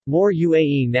More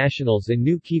UAE nationals in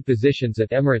new key positions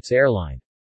at Emirates Airline.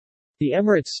 The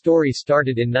Emirates story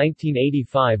started in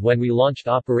 1985 when we launched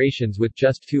operations with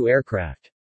just 2 aircraft.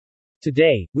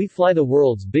 Today, we fly the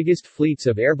world's biggest fleets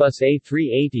of Airbus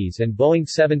A380s and Boeing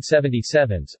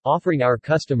 777s, offering our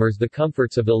customers the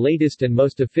comforts of the latest and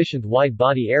most efficient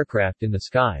wide-body aircraft in the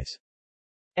skies.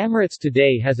 Emirates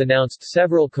today has announced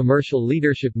several commercial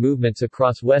leadership movements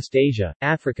across West Asia,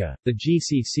 Africa, the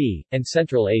GCC, and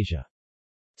Central Asia.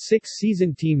 6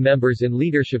 seasoned team members in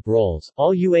leadership roles,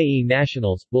 all UAE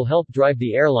nationals, will help drive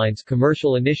the airline's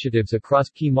commercial initiatives across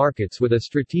key markets with a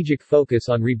strategic focus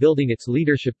on rebuilding its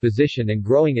leadership position and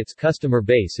growing its customer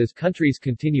base as countries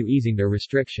continue easing their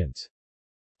restrictions.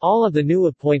 All of the new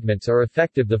appointments are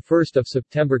effective 1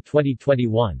 September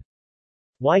 2021.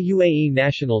 Why UAE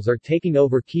nationals are taking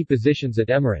over key positions at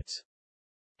Emirates.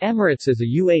 Emirates is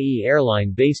a UAE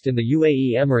airline based in the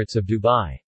UAE Emirates of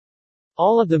Dubai.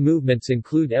 All of the movements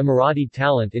include Emirati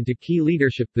talent into key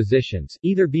leadership positions,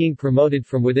 either being promoted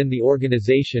from within the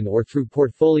organization or through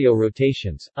portfolio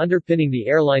rotations, underpinning the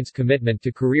airline's commitment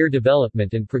to career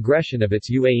development and progression of its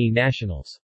UAE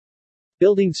nationals.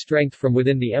 Building strength from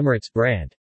within the Emirates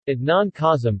brand. Adnan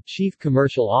Kazim, Chief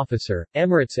Commercial Officer,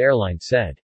 Emirates Airline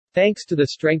said, "Thanks to the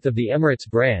strength of the Emirates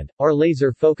brand, our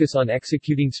laser focus on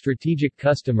executing strategic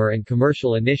customer and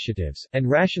commercial initiatives, and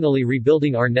rationally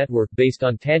rebuilding our network based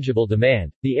on tangible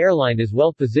demand, the airline is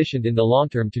well positioned in the long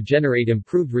term to generate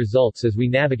improved results as we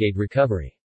navigate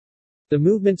recovery. The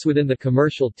movements within the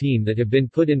commercial team that have been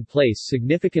put in place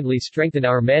significantly strengthen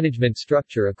our management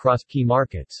structure across key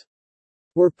markets.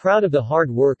 We're proud of the hard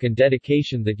work and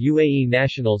dedication that UAE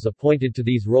nationals appointed to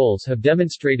these roles have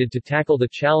demonstrated to tackle the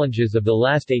challenges of the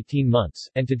last 18 months,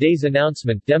 and today's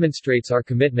announcement demonstrates our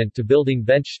commitment to building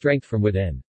bench strength from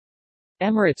within."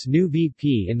 Emirates' new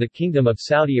VP in the Kingdom of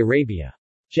Saudi Arabia.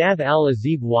 Jav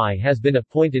Al-Azib Y has been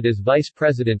appointed as Vice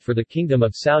President for the Kingdom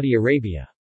of Saudi Arabia.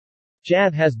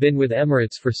 Jav has been with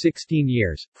Emirates for 16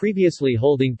 years, previously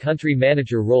holding country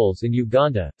manager roles in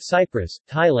Uganda, Cyprus,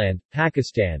 Thailand,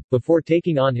 Pakistan, before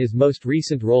taking on his most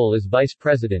recent role as Vice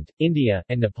President, India,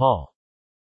 and Nepal.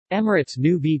 Emirates'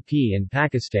 new VP in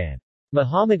Pakistan.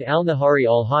 Muhammad Al-Nahari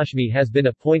Al-Hashmi has been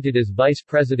appointed as Vice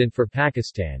President for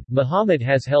Pakistan. Muhammad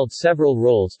has held several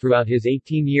roles throughout his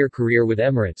 18-year career with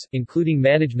Emirates, including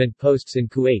management posts in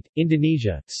Kuwait,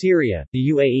 Indonesia, Syria, the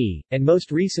UAE, and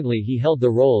most recently he held the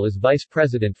role as Vice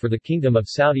President for the Kingdom of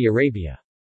Saudi Arabia.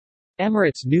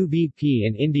 Emirates' new VP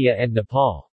in India and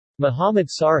Nepal. Muhammad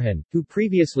Sarhan, who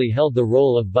previously held the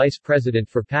role of Vice President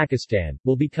for Pakistan,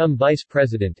 will become Vice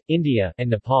President, India, and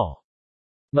Nepal.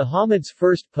 Muhammad's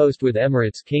first post with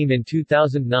Emirates came in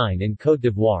 2009 in Côte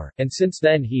d'Ivoire, and since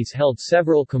then he's held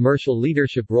several commercial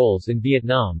leadership roles in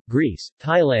Vietnam, Greece,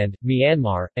 Thailand,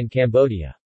 Myanmar, and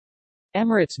Cambodia.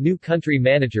 Emirates' new country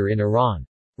manager in Iran.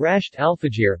 Rashed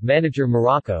Al-Fajir, manager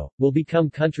Morocco, will become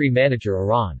country manager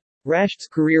Iran. Rashd's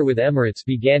career with Emirates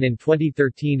began in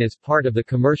 2013 as part of the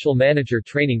Commercial Manager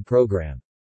Training Program.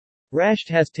 Rashed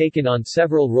has taken on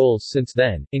several roles since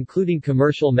then, including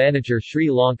Commercial Manager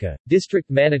Sri Lanka, District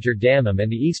Manager Dammam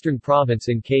and the Eastern Province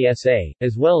in KSA,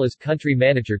 as well as Country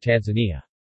Manager Tanzania.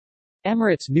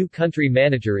 Emirates' new country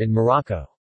manager in Morocco.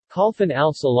 Khalfan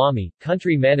Al-Salami,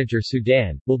 Country Manager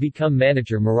Sudan, will become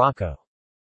Manager Morocco.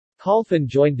 Khalfan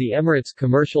joined the Emirates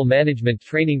Commercial Management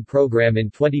Training Program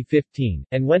in 2015,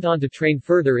 and went on to train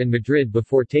further in Madrid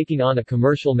before taking on a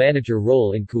commercial manager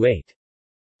role in Kuwait.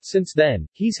 Since then,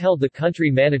 he's held the country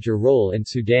manager role in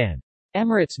Sudan.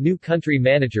 Emirates' new country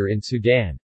manager in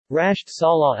Sudan. Rashed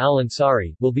Salah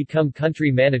Al-Ansari, will become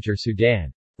country manager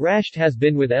Sudan. Rashed has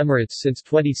been with Emirates since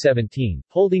 2017,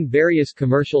 holding various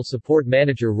commercial support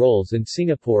manager roles in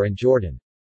Singapore and Jordan.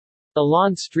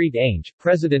 Alon Street Ainge,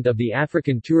 president of the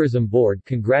African Tourism Board,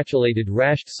 congratulated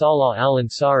Rashed Salah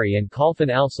Al-Ansari and Khalfan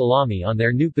Al-Salami on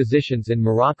their new positions in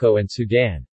Morocco and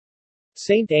Sudan.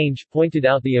 Saint Ainge pointed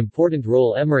out the important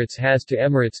role Emirates has to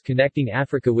Emirates connecting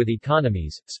Africa with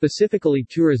economies, specifically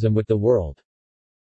tourism with the world.